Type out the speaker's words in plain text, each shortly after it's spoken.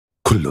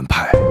昆仑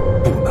派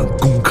不能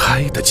公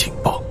开的情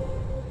报。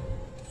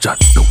战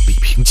斗力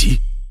评级：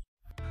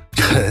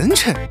晨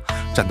晨，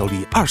战斗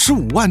力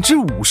25万至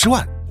50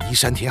万，移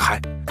山填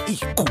海，一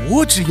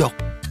国之妖。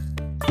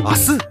阿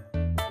四，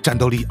战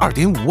斗力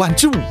2.5万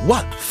至5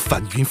万，翻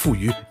云覆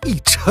雨，一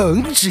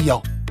城之妖。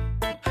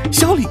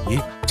小李，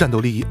战斗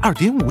力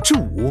2.5至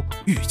5，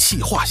玉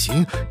器化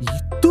形，一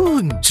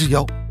盾之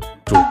妖。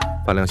注：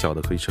饭量小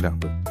的可以吃2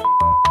顿。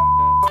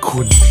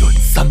昆仑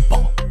三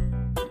宝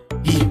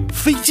：1.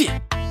 飞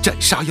剑，斩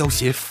杀妖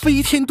邪，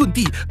飞天遁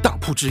地，当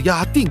铺质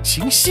押，定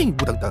情信物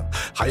等等。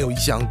还有一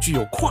项具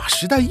有跨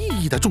时代意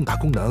义的重大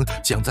功能，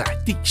将在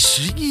第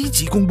11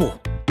集公布。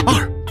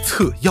2.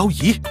 测妖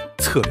仪，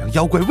测量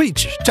妖怪位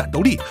置、战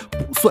斗力，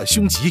卜算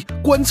凶吉，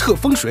观测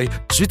风水，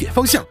指点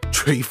方向，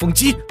吹风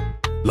机。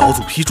老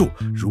祖批注：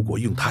如果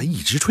用它一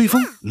直吹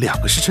风，2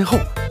个时辰后，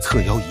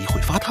测妖仪会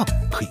发烫，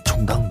可以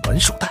充当暖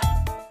手袋。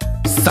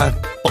3.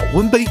 保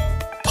温杯，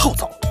泡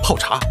澡、泡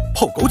茶、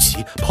泡枸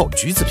杞、泡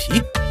橘子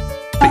皮。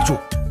备注：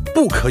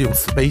不可用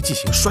此杯进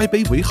行摔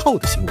杯为号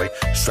的行为，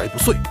摔不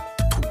碎，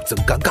徒增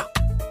尴尬。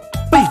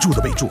备注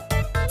的备注：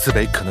此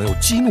杯可能有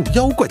激怒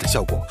妖怪的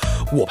效果。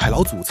我派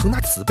老祖曾拿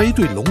此杯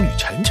对龙女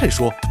晨晨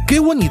说：“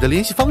给我你的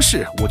联系方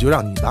式，我就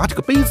让你拿这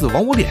个杯子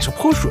往我脸上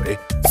泼水，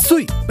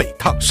遂被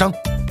烫伤。”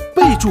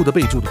备注的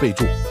备注的备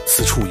注，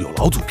此处有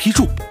老祖批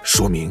注，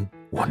说明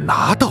我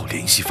拿到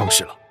联系方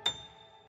式了。